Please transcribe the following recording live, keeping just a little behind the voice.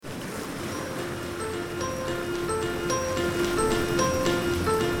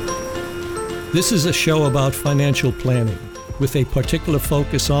This is a show about financial planning with a particular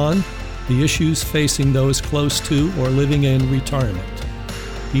focus on the issues facing those close to or living in retirement.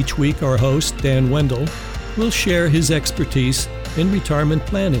 Each week, our host, Dan Wendell, will share his expertise in retirement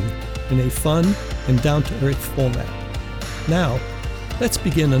planning in a fun and down-to-earth format. Now, let's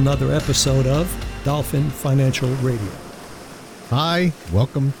begin another episode of Dolphin Financial Radio. Hi,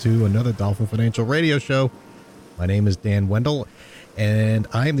 welcome to another Dolphin Financial Radio show. My name is Dan Wendell, and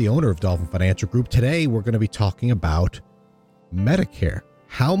I am the owner of Dolphin Financial Group. Today, we're going to be talking about Medicare.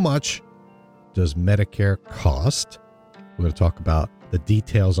 How much does Medicare cost? We're going to talk about the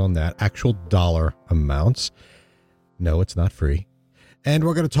details on that, actual dollar amounts. No, it's not free. And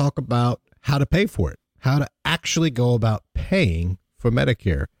we're going to talk about how to pay for it, how to actually go about paying for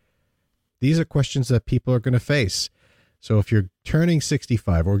Medicare. These are questions that people are going to face. So if you're turning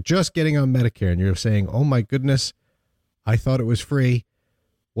 65 or just getting on Medicare and you're saying, oh my goodness, I thought it was free.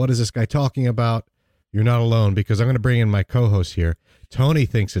 What is this guy talking about? You're not alone, because I'm going to bring in my co-host here. Tony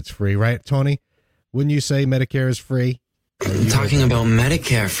thinks it's free, right, Tony? Wouldn't you say Medicare is free? I'm talking about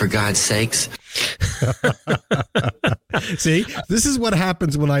Medicare, for God's sakes. See, this is what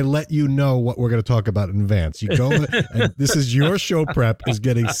happens when I let you know what we're going to talk about in advance. You go, and this is your show prep, is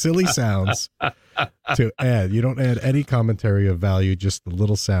getting silly sounds to add. You don't add any commentary of value, just the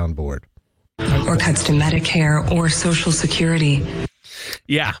little soundboard. Or cuts to Medicare or Social Security.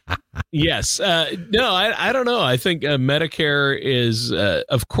 Yeah. Yes. No, I don't know. I think Medicare is,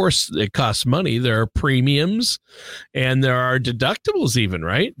 of course, it costs money. There are premiums and there are deductibles even,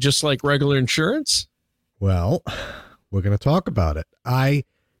 right? Just like regular insurance. Well, we're going to talk about it. I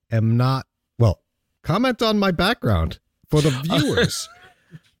am not, comment on my background for the viewers.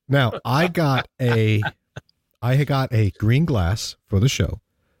 Now, I got a green glass for the show.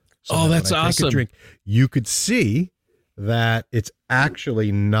 So that's awesome. Drink, you could see that it's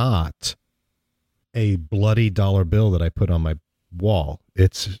actually not a bloody dollar bill that I put on my wall.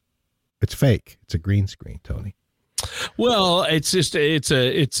 It's fake. It's a green screen, Tony. Well, it's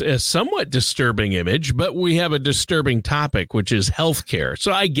a somewhat disturbing image, but we have a disturbing topic, which is healthcare.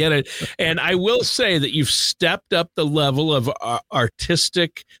 So I get it. And I will say that you've stepped up the level of the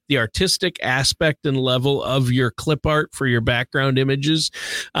artistic aspect and level of your clip art for your background images.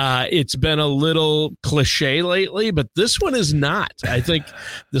 It's been a little cliche lately, but this one is not. I think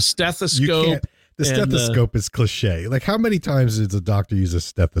the stethoscope. The stethoscope is cliche. Like, how many times does a doctor use a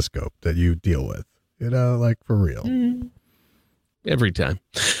stethoscope that you deal with? You know, like, for real. Every time.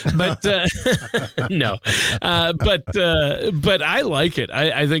 But no. But I like it.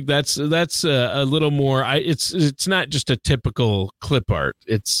 I think that's a little more. It's not just a typical clip art.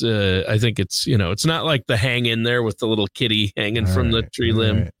 It's I think it's, it's not like the hang in there with the little kitty hanging from the tree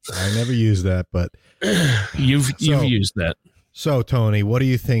limb. Right. I never used that, but you've used that. So Tony, what do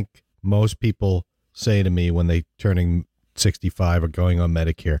you think most people say to me when they turning 65 or going on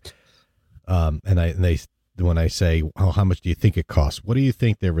Medicare? When I say, oh, how much do you think it costs? What do you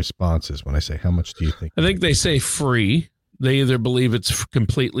think their response is when I say, how much do you think? I think they say free. They either believe it's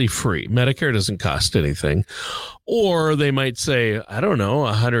completely free. Medicare doesn't cost anything. Or they might say, I don't know,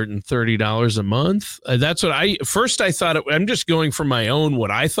 $130 a month. That's what I thought. I'm just going from my own,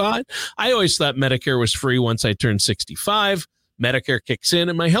 what I thought. I always thought Medicare was free once I turned 65. Medicare kicks in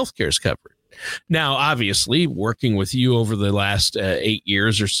and my health care is covered. Now, obviously, working with you over the last 8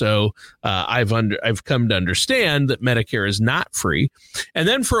 years or so, I've come to understand that Medicare is not free. And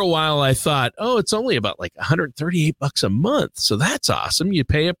then for a while, I thought, oh, it's only about like $138 a month. So that's awesome. You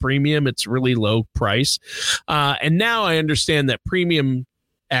pay a premium. It's really low price. And now I understand that premium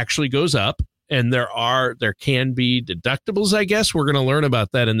actually goes up. And there can be deductibles, I guess. We're going to learn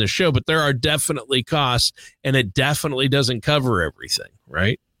about that in the show. But there are definitely costs, and it definitely doesn't cover everything,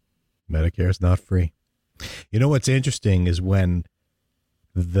 right? Medicare is not free. You know what's interesting is when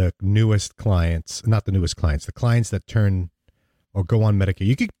the clients that turn or go on Medicare,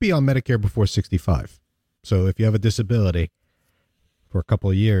 you could be on Medicare before 65. So if you have a disability for a couple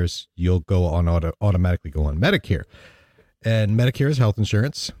of years, you'll go on automatically go on Medicare. And Medicare is health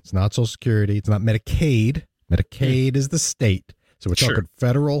insurance. It's not Social Security. It's not Medicaid. Medicaid is the state. So we're talking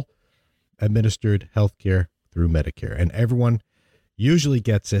federal administered health care through Medicare. And everyone usually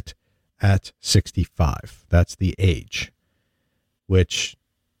gets it at 65. That's the age, which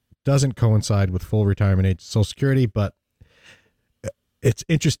doesn't coincide with full retirement age Social Security, but it's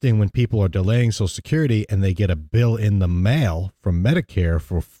interesting when people are delaying Social Security and they get a bill in the mail from Medicare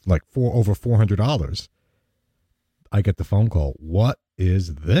for like over $400. I get the phone call. What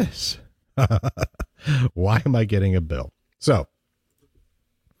is this? Why am I getting a bill? So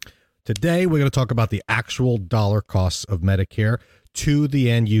today we're going to talk about the actual dollar costs of Medicare. to the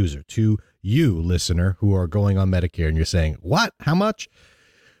end user, to you, listener, who are going on Medicare, and you're saying, what? How much?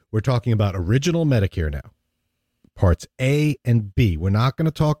 We're talking about original Medicare now. Parts A and B. We're not going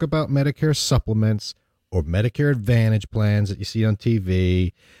to talk about Medicare supplements or Medicare Advantage plans that you see on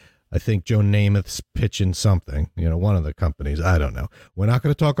TV. I think Joe Namath's pitching something, one of the companies. I don't know. We're not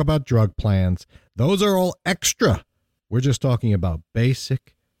going to talk about drug plans. Those are all extra. We're just talking about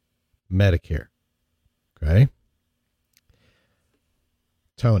basic Medicare. Okay.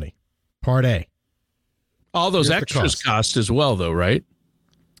 Tony, Part A. All those Here's the extras cost. cost as well, though, right?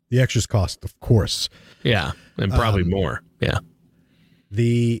 The extras cost, of course. Yeah, and probably more. Yeah.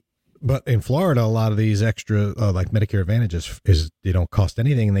 But in Florida, a lot of these extra, like Medicare Advantages, they don't cost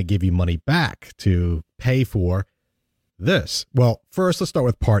anything, and they give you money back to pay for this. Well, first, let's start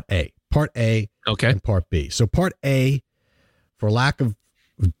with Part A. Part A and Part B. So Part A, for lack of,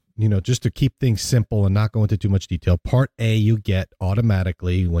 just to keep things simple and not go into too much detail, Part A you get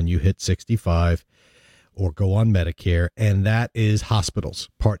automatically when you hit 65 or go on Medicare, and that is hospitals.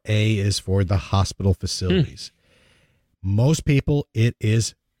 Part A is for the hospital facilities. Most people, it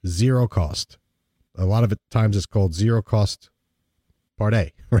is zero cost. A lot of times it's called zero cost Part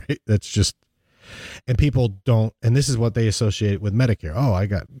A, right? That's just, and people don't, and this is what they associate with Medicare. Oh, I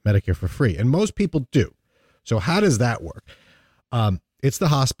got Medicare for free. And most people do. So how does that work? It's the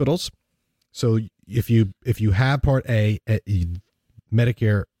hospitals. So if you have Part A,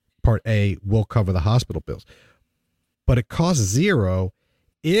 Medicare Part A will cover the hospital bills, but it costs zero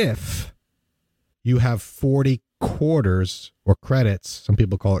if you have 40 quarters or credits. Some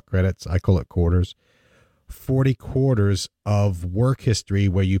people call it credits. I call it quarters. 40 quarters of work history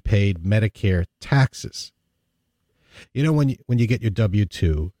where you paid Medicare taxes. When you get your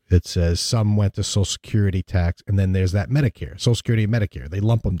W-2, it says some went to Social Security tax, and then there's that Medicare, Social Security and Medicare. They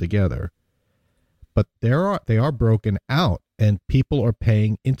lump them together. But they are broken out, and people are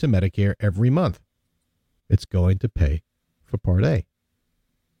paying into Medicare every month. It's going to pay for Part A.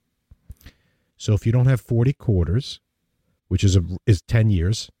 So if you don't have 40 quarters, which is 10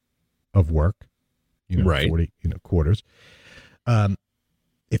 years of work, right. 40 quarters.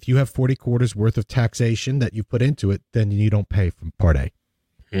 If you have 40 quarters worth of taxation that you put into it, then you don't pay from Part A.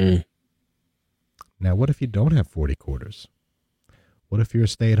 Now, what if you don't have 40 quarters? What if you're a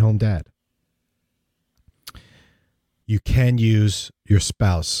stay-at-home dad? You can use your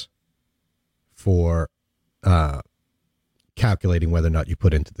spouse for calculating whether or not you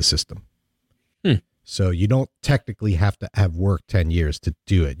put into the system. So you don't technically have to have worked 10 years to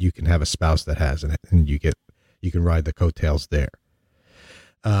do it. You can have a spouse that has it, and you can ride the coattails there.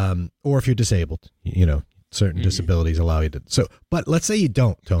 Or if you're disabled, certain disabilities allow you to. So, but let's say you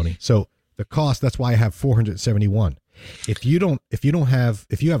don't, Tony. So the cost, that's why I have 471. If you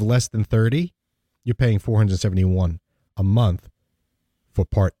have less than 30, you're paying 471 a month for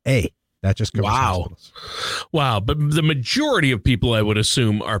Part A. That just covers hospitals. Wow. But the majority of people, I would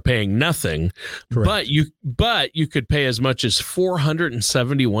assume, are paying nothing. Correct. But you could pay as much as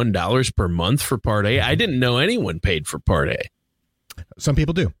 $471 per month for Part A. I didn't know anyone paid for Part A. Some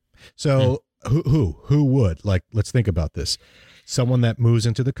people do. So who would? Like, let's think about this. Someone that moves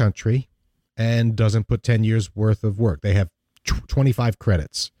into the country and doesn't put 10 years worth of work. They have 25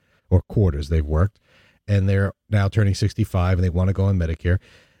 credits or quarters they've worked, and they're now turning 65 and they want to go on Medicare.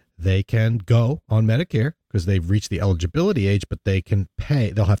 They can go on Medicare because they've reached the eligibility age, but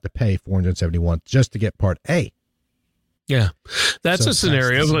they'll have to pay $471 just to get Part A. Yeah, that's a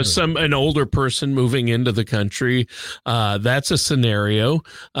scenario. An older person moving into the country. That's a scenario.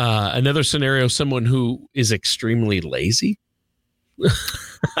 Another scenario, someone who is extremely lazy.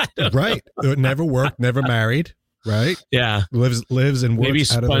 Right. Never worked, never married. Right. Yeah. Lives and works maybe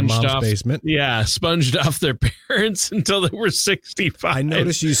out of their mom's basement. Yeah. Sponged off their parents until they were 65. I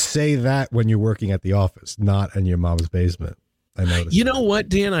notice you say that when you're working at the office, not in your mom's basement. I noticed. You know what,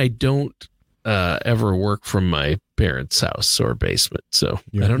 Dan? I don't ever work from my parents' house or basement. So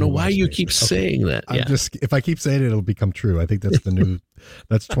I don't know why you keep saying that. Yeah. If I keep saying it, it'll become true. I think that's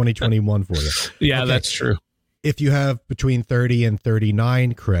that's 2021 for you. Yeah, that's true. If you have between 30 and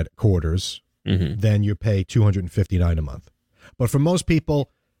 39 quarters, then you pay $259 a month. But for most people,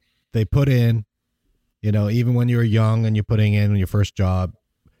 they put in, even when you're young and you're putting in your first job,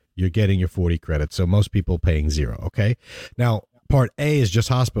 you're getting your 40 credits. So most people paying zero. Okay. Now, Part A is just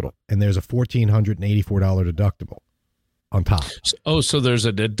hospital, and there's a $1,484 deductible. on top. Oh, so there's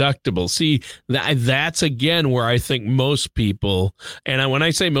a deductible. See, that's again where I think most people, and when I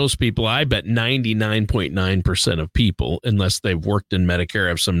say most people, I bet 99.9% of people, unless they've worked in Medicare,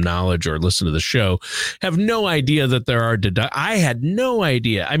 have some knowledge or listen to the show, have no idea that there are I had no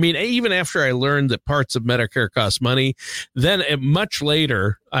idea. I mean, even after I learned that parts of Medicare cost money, then much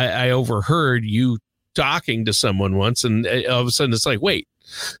later, I overheard you talking to someone once, and all of a sudden it's like, wait,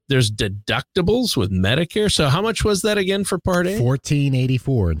 there's deductibles with Medicare. So how much was that again for Part A?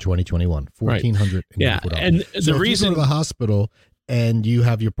 $1,484 in 2021. $1,484. Right. Yeah, and so the reason you go to the hospital and you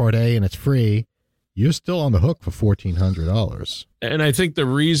have your Part A and it's free, you're still on the hook for $1,400. And I think the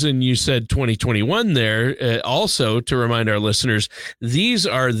reason you said 2021 also to remind our listeners, these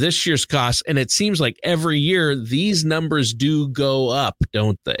are this year's costs, and it seems like every year these numbers do go up,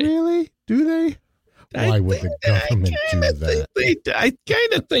 don't they? Really? Do they? Why would the government do that? I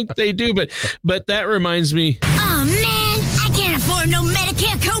kind of think they do, but that reminds me. Oh, man, I can't afford no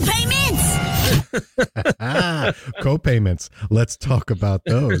Medicare co-payments. Co-payments. Let's talk about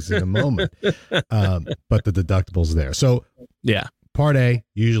those in a moment. But the deductible's there. So, yeah, Part A,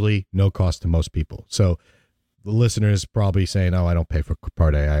 usually no cost to most people. So the listeners probably saying, oh, I don't pay for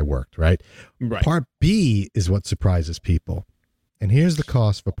Part A. I worked, right? Part B is what surprises people. And here's the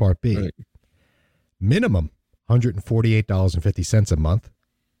cost for Part B. Right. Minimum $148.50 a month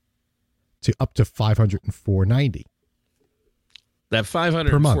to up to $504.90. That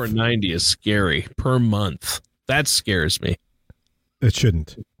 $504.90 is scary per month. That scares me. It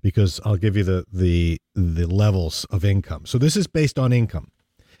shouldn't, because I'll give you the levels of income. So this is based on income.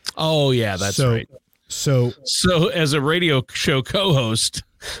 Oh yeah, that's right. So as a radio show co-host,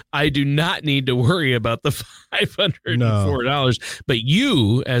 I do not need to worry about the $504. But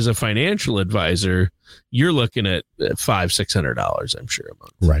you, as a financial advisor, you're looking at $500-$600, I'm sure, a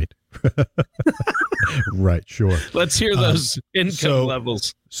month. Right. Right. Sure. Let's hear those income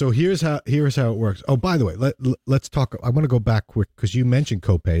levels. So here's how it works. Oh, by the way, let's talk. I want to go back quick because you mentioned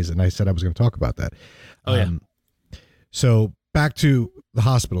copays, and I said I was going to talk about that. Oh yeah. So back to the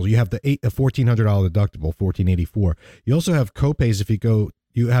hospital, you have the $1,400 deductible, $1,484. You also have copays if you go.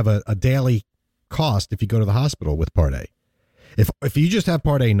 You have a daily cost if you go to the hospital with Part A. If you just have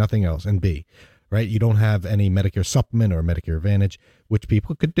Part A, nothing else, and B, right? You don't have any Medicare supplement or Medicare Advantage, which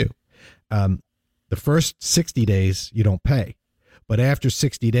people could do. The first 60 days you don't pay, but after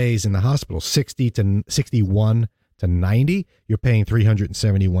 60 days in the hospital, 61 to 90, you're paying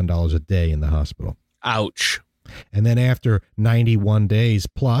 $371 a day in the hospital. Ouch. And then after 91 days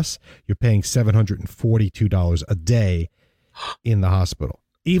plus, you're paying $742 a day in the hospital,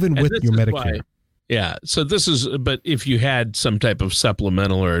 even with your Medicare. Yeah. So but if you had some type of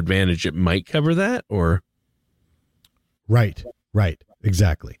supplemental or advantage, it might cover that, or. Right.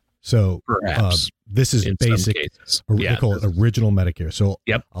 Exactly. So this is basic. They call it original Medicare. So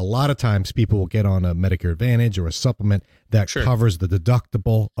a lot of times people will get on a Medicare Advantage or a supplement that covers the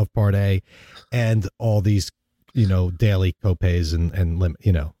deductible of Part A and all these, daily copays and limit,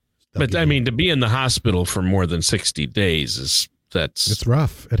 But I mean, to be in the hospital for more than 60 days it's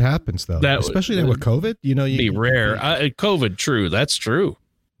rough. It happens though, especially with COVID. Be rare. COVID, true. That's true.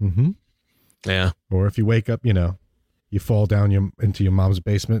 Mm-hmm. Yeah. Or if you wake up, you fall down into your mom's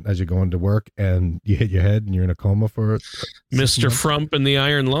basement as you're going to work, and you hit your head, and you're in a coma for Mr. Frump and the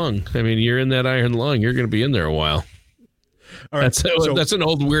iron lung. I mean, you're in that iron lung. You're going to be in there a while. All right. That's an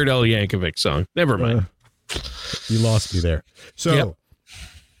old Weird Al Yankovic song. Never mind. You lost me there. So,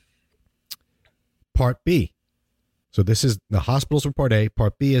 Part B. So this is the hospitals for Part A.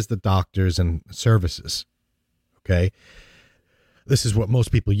 Part B is the doctors and services. Okay. This is what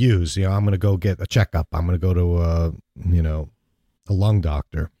most people use. I'm going to go get a checkup. I'm going to go to, a lung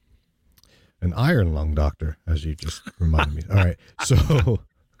doctor, an iron lung doctor, as you just reminded me. All right.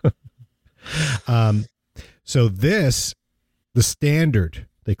 So, the standard,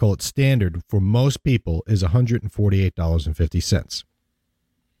 they call it standard for most people, is $148.50.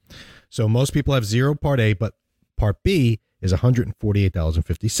 So most people have zero Part A, but Part B is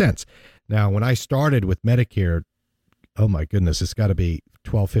 $148.50. Now, when I started with Medicare, oh my goodness, it's got to be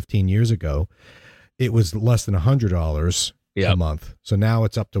 12, 15 years ago, it was less than $100 a month. So now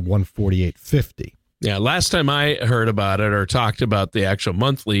it's up to $148.50. Yeah, last time I heard about it or talked about the actual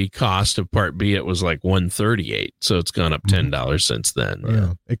monthly cost of Part B, it was like $138. So it's gone up $10 since then.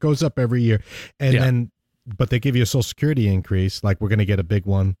 Yeah, it goes up every year. And then, but they give you a Social Security increase, like we're going to get a big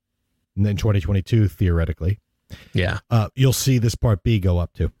one in 2022, theoretically. Yeah. You'll see this Part B go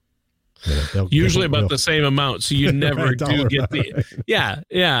up too. Usually about the same amount, so you never do get the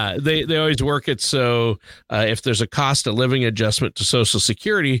They always work it so if there's a cost of living adjustment to Social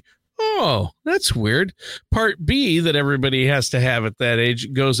Security, Oh, that's weird. Part B that everybody has to have at that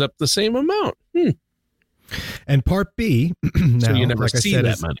age goes up the same amount. And Part B, now, So you never like see I said,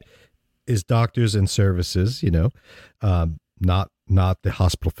 that money. is doctors and services, not the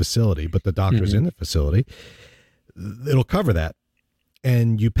hospital facility, but the doctors in the facility. It'll cover that.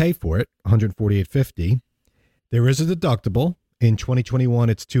 And you pay for it, $148.50. There is a deductible. In 2021,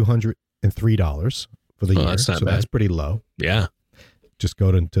 it's $203 for the year. That's not so bad. That's pretty low. Yeah. Just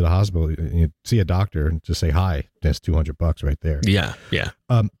go to the hospital, you see a doctor and just say hi. That's $200 right there. Yeah. Yeah.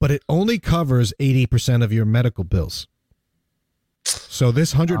 But it only covers 80% of your medical bills. So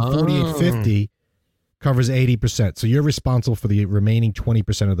this $148.50 covers 80%. So you're responsible for the remaining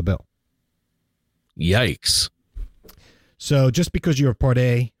 20% of the bill. Yikes. So just because you're Part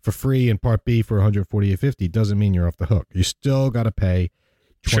A for free and Part B for $148.50 doesn't mean you're off the hook. You still got to pay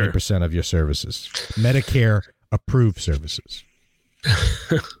 20% of your services. Medicare approved services.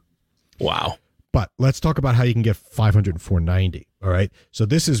 Wow. But let's talk about how you can get $504.90. All right. So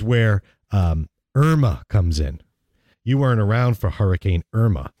this is where Irma comes in. You weren't around for Hurricane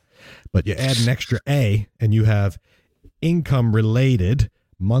Irma, but you add an extra A and you have income related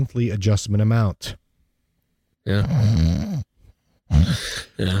monthly adjustment amount. Yeah.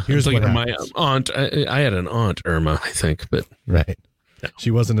 Yeah. Here's I'm what thinking my happens. aunt. I had an aunt, Irma, I think, but Right. No.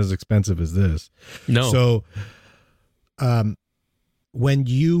 She wasn't as expensive as this. no. So when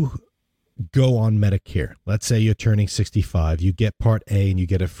you go on Medicare, let's say you're turning 65, you get Part A and you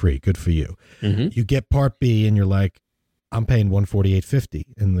get it free. Good for you. Mhm. You get Part B and you're like, I'm paying $148.50.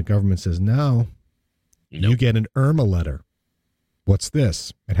 And the government says, no, you Nope. get an Irma letter. What's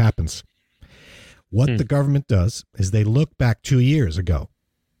this? It happens. What the government does is they look back 2 years ago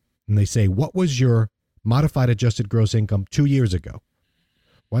and they say, what was your modified adjusted gross income 2 years ago?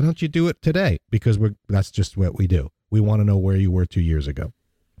 Why don't you do it today? Because that's just what we do. We want to know where you were 2 years ago.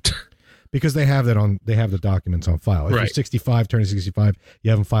 Because they have the documents on file. If you're Right. 65, turning 65,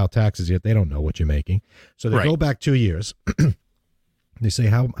 you haven't filed taxes yet, they don't know what you're making. So they Right. go back 2 years. They say,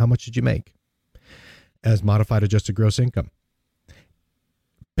 how much did you make as modified adjusted gross income?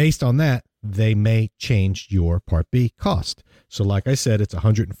 Based on that, they may change your Part B cost. So like I said, it's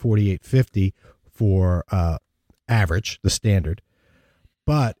 $148.50 for average, the standard.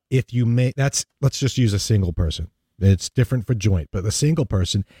 But if you make, let's just use a single person. It's different for joint, but the single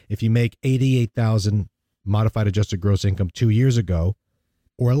person, if you make $88,000 modified adjusted gross income 2 years ago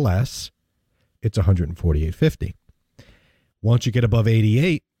or less, it's $148.50. Once you get above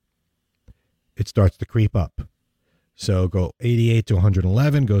 88, it starts to creep up. So go 88 to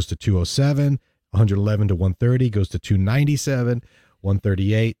 111 goes to 207, 111 to 130 goes to 297,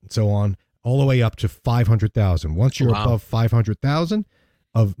 138, and so on, all the way up to 500,000. Once you're Wow. above 500,000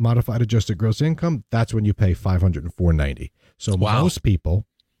 of modified adjusted gross income, that's when you pay $504.90. So Wow. most people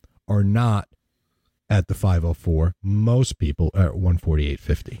are not at the 504. Most people are at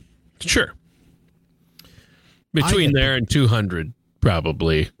 $148.50. Sure. Between get there and 200,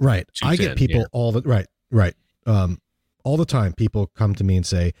 probably. Right. I 210, get people yeah. all the time. People come to me and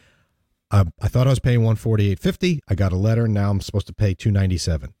say, I thought I was paying $148.50. I got a letter. Now I'm supposed to pay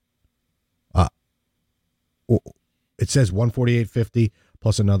 $297. It says $148.50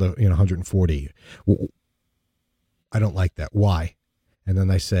 plus another, $140. I don't like that. Why? And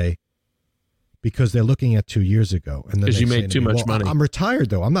then I say, because they're looking at 2 years ago. And then 'Cause they you say made to too me, much money. I'm retired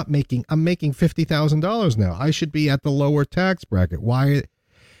though. I'm making $50,000 now. I should be at the lower tax bracket. Why?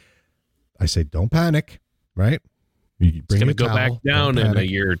 I say, don't panic, right? You It's bring going your to go towel, back down don't in a panic.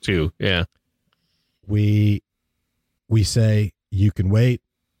 year or two. Yeah. We say you can wait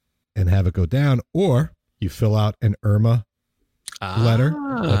and have it go down, or you fill out an Irma letter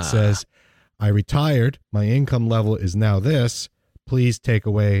that says, I retired. My income level is now this. Please take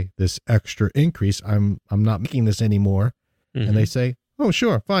away this extra increase. I'm not making this anymore. And they say, oh,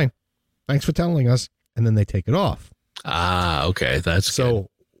 sure, fine. Thanks for telling us. And then they take it off. Okay. That's good. So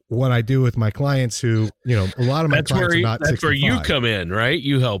what I do with my clients who, a lot of my That's clients where are not that's where 65. you come in, right?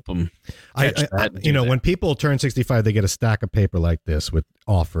 You help them. When people turn 65, they get a stack of paper like this with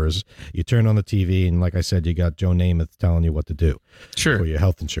offers. You turn on the TV, and like I said, you got Joe Namath telling you what to do for Sure. your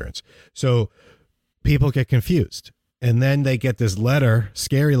health insurance. So people get confused. And then they get this letter,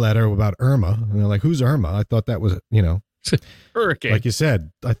 scary letter about Irma. And they're like, who's Irma? I thought that was, Hurricane. like you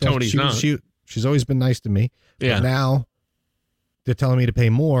said, I thought Tony's not. she's always been nice to me. Yeah. But now they're telling me to pay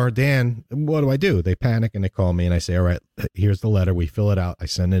more. Dan, what do? They panic and they call me and I say, all right, here's the letter. We fill it out. I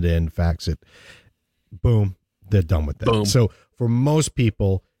send it in, fax it. Boom. They're done with that. Boom. So for most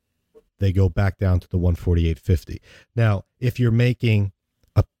people, they go back down to the $148.50. Now, if you're making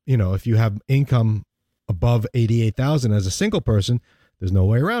if you have income above $88,000 as a single person, there's no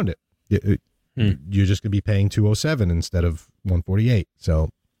way around it. You're just going to be paying $207 instead of $148. So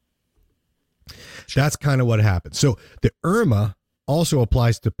that's kind of what happens. So the IRMA also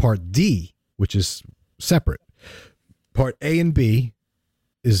applies to Part D, which is separate. Part A and B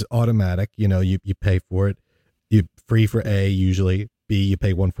is automatic. You know, you pay for it. You're free for A usually. B, you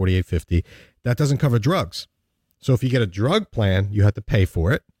pay $148.50. That doesn't cover drugs. So if you get a drug plan, you have to pay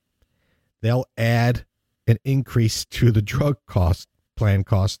for it. They'll add an increase to the drug plan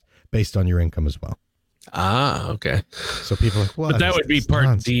cost based on your income as well. Ah, okay. So people are like, what? But that would be Part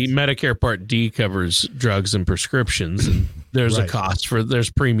nonsense. D. Medicare Part D covers drugs and prescriptions, and there's Right. a cost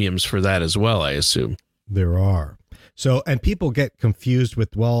there's premiums for that as well, I assume. There are. So, and people get confused with,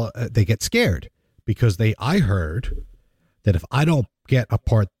 they get scared because I heard that if I don't get a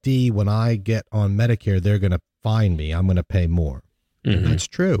Part D when I get on Medicare, they're going to fine me. I'm going to pay more. And that's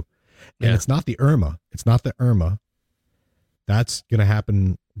true. And Yeah. it's not the IRMA. It's not the IRMA. That's going to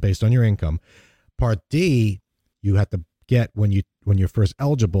happen based on your income. Part D, you have to get when you're first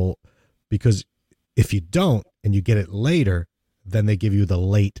eligible, because if you don't and you get it later, then they give you the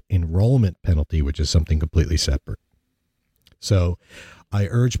late enrollment penalty, which is something completely separate. So I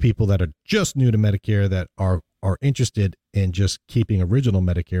urge people that are just new to Medicare, that are interested in just keeping original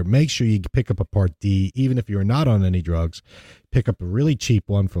Medicare, make sure you pick up a Part D, even if you're not on any drugs. Pick up a really cheap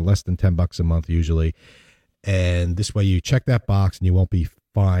one for less than $10 a month usually. And this way you check that box and you won't be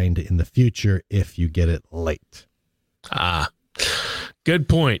fined in the future if you get it late. Ah, good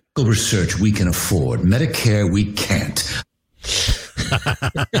point. Research we can afford. Medicare we can't.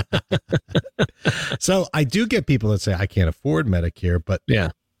 So I do get people that say, I can't afford Medicare, but Yeah.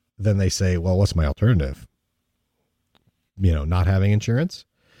 then they say, well, what's my alternative? You know, not having insurance.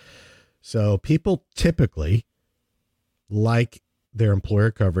 So people typically like their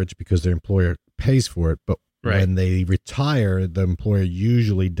employer coverage because their employer pays for it. But Right. when they retire, the employer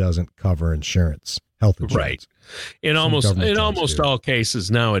usually doesn't cover insurance, health insurance. Right. In Some almost government jobs almost do. all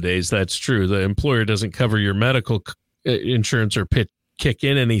cases nowadays, that's true. The employer doesn't cover your medical insurance or kick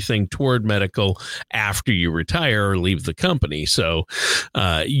in anything toward medical after you retire or leave the company. So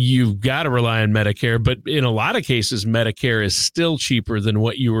you've got to rely on Medicare. But in a lot of cases, Medicare is still cheaper than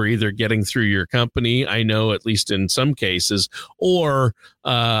what you were either getting through your company, I know, at least in some cases, or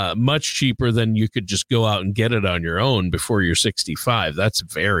much cheaper than you could just go out and get it on your own before you're 65. That's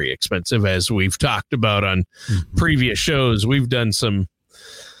very expensive, as we've talked about on previous shows. We've done some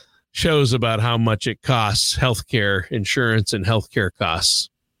shows about how much it costs, healthcare insurance and healthcare costs,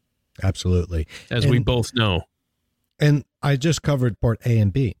 Absolutely. as we both know. And I just covered Part A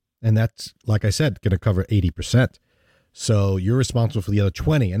and B, and that's, like I said, going to cover 80%. So you're responsible for the other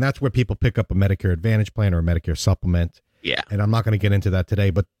 20. And that's where people pick up a Medicare Advantage plan or a Medicare supplement. Yeah. And I'm not going to get into that today,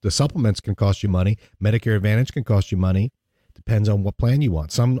 but the supplements can cost you money. Medicare Advantage can cost you money. Depends on what plan you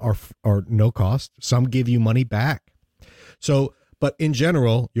want. Some are no cost. Some give you money back. So, but in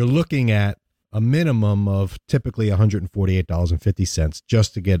general, you're looking at a minimum of typically $148.50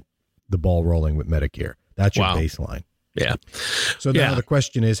 just to get the ball rolling with Medicare. That's your Wow. baseline. Yeah. So now Yeah. the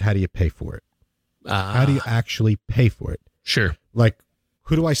question is, how do you pay for it? How do you actually pay for it? Sure. Like,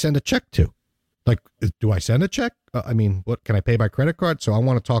 who do I send a check to? Like, do I send a check? I mean, what can I pay by credit card? So I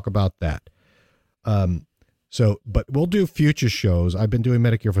want to talk about that. But we'll do future shows. I've been doing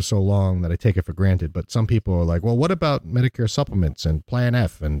Medicare for so long that I take it for granted. But some people are like, well, what about Medicare supplements and Plan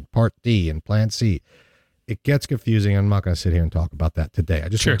F and Part D and Plan C? It gets confusing. I'm not going to sit here and talk about that today. I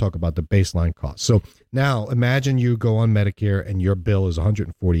just Sure. want to talk about the baseline cost. So now imagine you go on Medicare and your bill is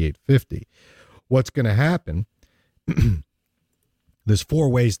 $148.50. What's going to happen? There's 5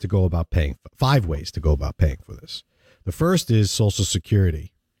 ways to go about paying for this. The first is Social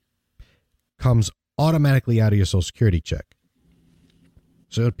Security. Comes automatically out of your Social Security check.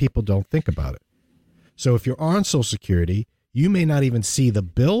 So that people don't think about it. So if you're on Social Security, you may not even see the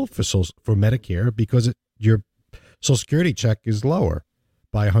bill for Medicare because your Social Security check is lower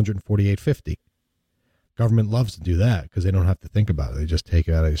by $148.50. Government loves to do that because they don't have to think about it. They just take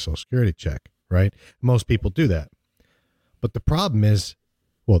it out of your Social Security check, right? Most people do that. But the problem is,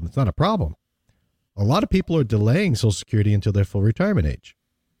 well, it's not a problem. A lot of people are delaying Social Security until their full retirement age.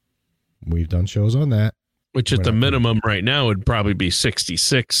 We've done shows on that. Which at the minimum right now would probably be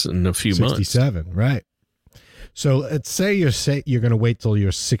 66 in a few months. 67, right. So let's say you're going to wait till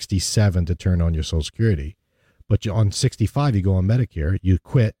you're 67 to turn on your Social Security, but on 65 you go on Medicare, you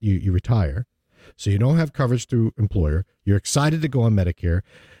quit, you retire, so you don't have coverage through employer. You're excited to go on Medicare.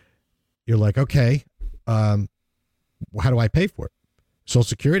 You're like, okay, how do I pay for it? Social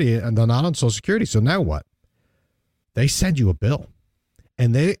Security, and they're not on Social Security. So now what? They send you a bill,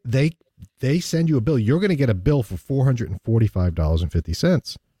 and they send you a bill. You're going to get a bill for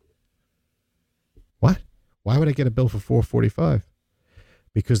 $445.50. Why would I get a bill for $445?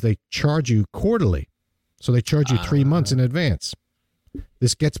 Because they charge you quarterly. So they charge you 3 months in advance.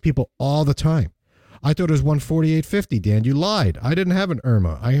 This gets people all the time. I thought it was $148.50, Dan. You lied. I didn't have an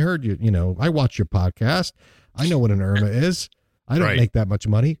IRMA. I heard you, I watch your podcast. I know what an IRMA is. I don't make that much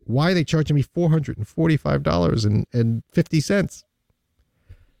money. Why are they charging me $445.50?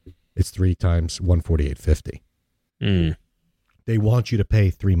 It's 3 times $148.50. They want you to pay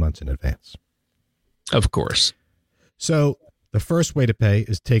 3 months in advance. Of course. So the first way to pay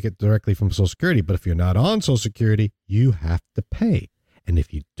is take it directly from Social Security. But if you're not on Social Security, you have to pay. And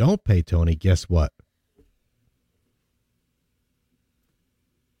if you don't pay, Tony, guess what?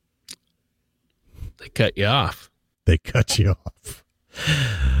 They cut you off. They cut you off.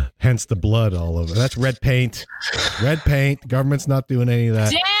 Hence the blood all over. That's red paint. Red paint. Government's not doing any of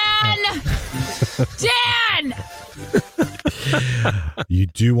that. Dan! You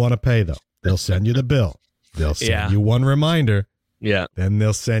do want to pay, though. They'll send you the bill. They'll send you one reminder. Yeah. Then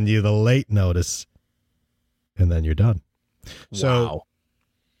they'll send you the late notice. And then you're done. So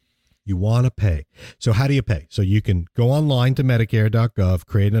you want to pay. So how do you pay? So you can go online to Medicare.gov,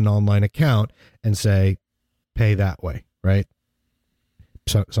 create an online account, and say, pay that way, right?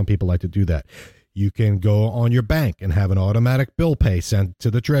 Some people like to do that. You can go on your bank and have an automatic bill pay sent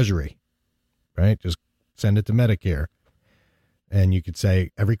to the Treasury, right? Just send it to Medicare. And you could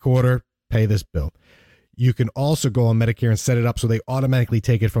say, every quarter, pay this bill. You can also go on Medicare and set it up so they automatically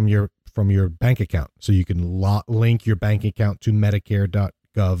take it from your bank account. So you can link your bank account to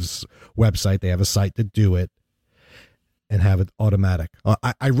Medicare.gov's website. They have a site to do it and have it automatic.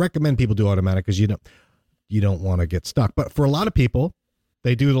 I recommend people do automatic because you don't want to get stuck. But for a lot of people,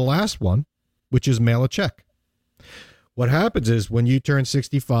 they do the last one, which is mail a check. What happens is when you turn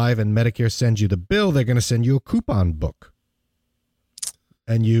 65 and Medicare sends you the bill, they're going to send you a coupon book.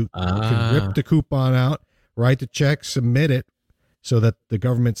 And you can rip the coupon out, write the check, submit it so that the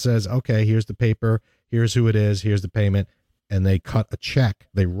government says, okay, here's the paper, here's who it is, here's the payment. And they cut a check.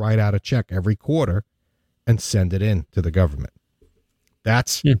 They write out a check every quarter and send it in to the government.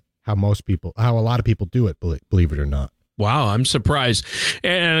 That's how a lot of people do it, believe it or not. Wow, I'm surprised.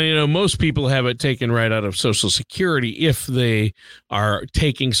 And, most people have it taken right out of Social Security if they are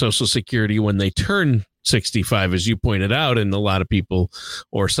taking Social Security when they turn 65, as you pointed out, and a lot of people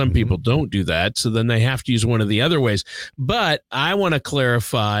or some people don't do that. So then they have to use one of the other ways. But I want to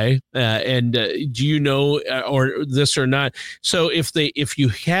clarify, do you know, or this or not? So if you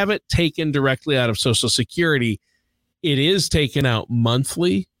have it taken directly out of Social Security, it is taken out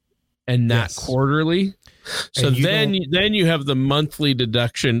monthly and not quarterly. So then you have the monthly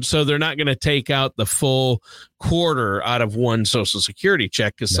deduction. So they're not going to take out the full quarter out of one Social Security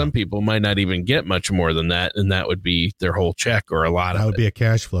check because some people might not even get much more than that. And that would be their whole check or a lot of it. That would be a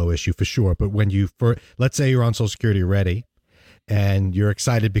cash flow issue for sure. But when let's say you're on Social Security already and you're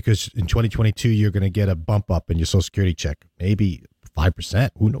excited because in 2022, you're going to get a bump up in your Social Security check, maybe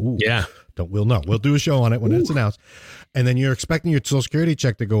 5%. Who knows? Yeah. We'll know. We'll do a show on it when it's announced. And then you're expecting your Social Security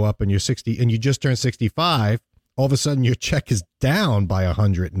check to go up and you're 60 and you just turned 65. All of a sudden your check is down by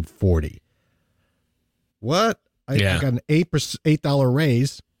 $140. What? I got an $8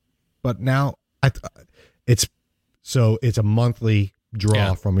 raise, but now it's a monthly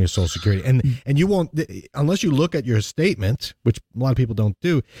draw from your Social Security. And you won't, unless you look at your statement, which a lot of people don't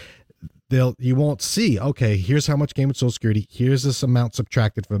do, you won't see, okay, here's how much came with Social Security. Here's this amount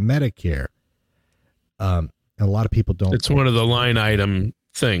subtracted from Medicare. And a lot of people don't. It's one of the line item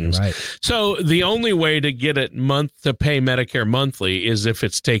things. Right. So the only way to get it to pay Medicare monthly is if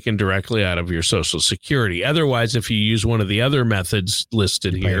it's taken directly out of your Social Security. Otherwise, if you use one of the other methods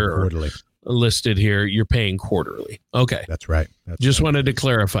listed here, you're paying quarterly. Okay. That's right. Just wanted to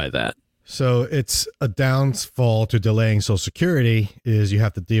clarify that. So it's a downfall to delaying Social Security is you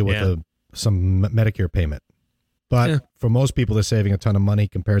have to deal with some Medicare payment. But for most people, they're saving a ton of money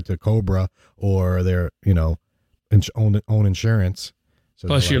compared to COBRA or their, own insurance. So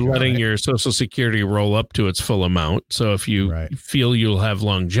plus, you're letting your Social Security roll up to its full amount. So if you feel you'll have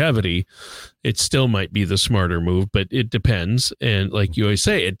longevity, it still might be the smarter move, but it depends. And like you always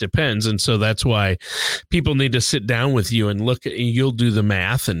say, it depends. And so that's why people need to sit down with you and you'll do the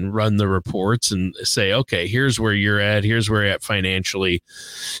math and run the reports and say, okay, here's where you're at. Here's where you're at financially.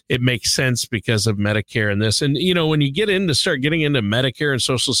 It makes sense because of Medicare and this. And, when you start getting into Medicare and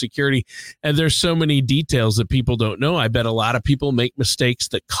Social Security, and there's so many details that people don't know, I bet a lot of people make mistakes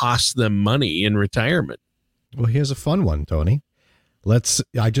that cost them money in retirement. Well, here's a fun one, Tony.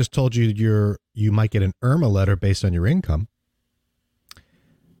 I just told you you might get an IRMA letter based on your income.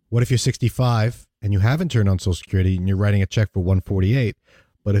 What if you're 65 and you haven't turned on Social Security and you're writing a check for $148,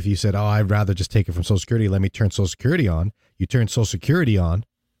 But if you said, oh, I'd rather just take it from Social Security, let me turn Social Security on. You turn Social Security on.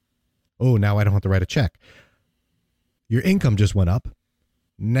 Oh, now I don't have to write a check. Your income just went up.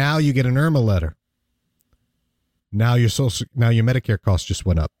 Now you get an IRMA letter. Now your Medicare cost just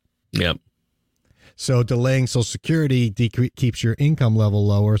went up. Yep. So delaying Social Security keeps your income level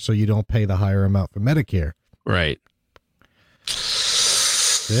lower, so you don't pay the higher amount for Medicare. Right.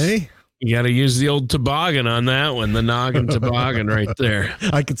 See? You got to use the old toboggan on that one, the noggin toboggan right there.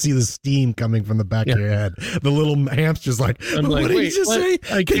 I could see the steam coming from the back of your head. The little hamster's like, what did you just say?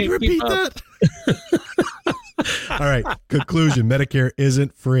 Can you repeat that? All right. Conclusion. Medicare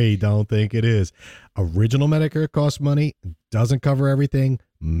isn't free. Don't think it is. Original Medicare costs money, doesn't cover everything.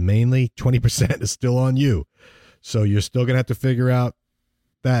 Mainly 20% is still on you. So you're still going to have to figure out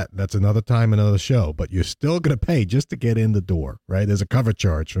that's another time, another show, but you're still going to pay just to get in the door, right? There's a cover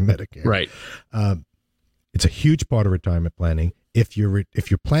charge for Medicare. Right. It's a huge part of retirement planning. If you're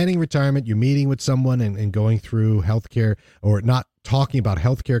planning retirement, you're meeting with someone and going through healthcare, or not talking about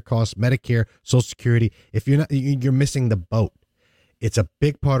healthcare costs, Medicare, Social Security, if you're missing the boat. It's a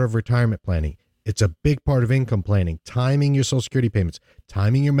big part of retirement planning. It's a big part of income planning, timing your Social Security payments,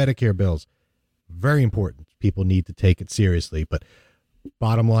 timing your Medicare bills. Very important. People need to take it seriously, but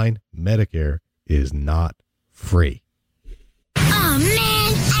bottom line, Medicare is not free. Oh, man,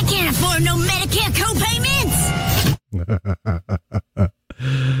 I can't afford no Medicare co-payments.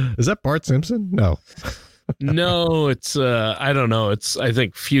 Is that Bart Simpson? No. No, it's, I don't know. It's, I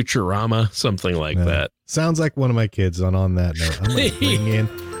think, Futurama, something like that. Sounds like one of my kids. On that note,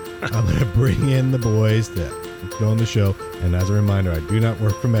 I'm going to bring in the boys that go on the show. And as a reminder, I do not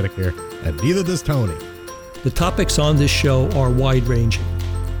work for Medicare, and neither does Tony. The topics on this show are wide-ranging,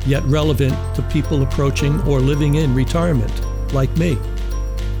 yet relevant to people approaching or living in retirement, like me.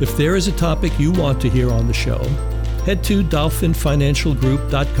 If there is a topic you want to hear on the show, head to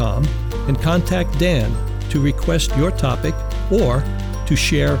dolphinfinancialgroup.com and contact Dan to request your topic or to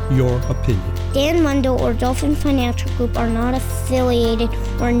share your opinion. Dan Wendell or Dolphin Financial Group are not affiliated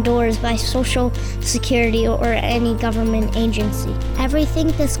or endorsed by Social Security or any government agency.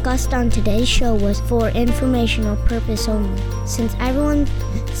 Everything discussed on today's show was for informational purpose only. Since everyone's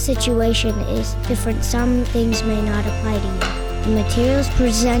situation is different, some things may not apply to you. The materials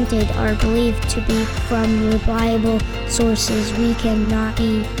presented are believed to be from reliable sources. We cannot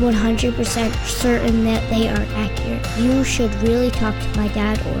be 100% certain that they are accurate. You should really talk to my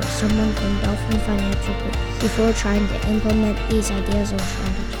dad or someone from Dolphin Financial Group before trying to implement these ideas or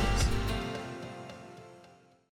strategies.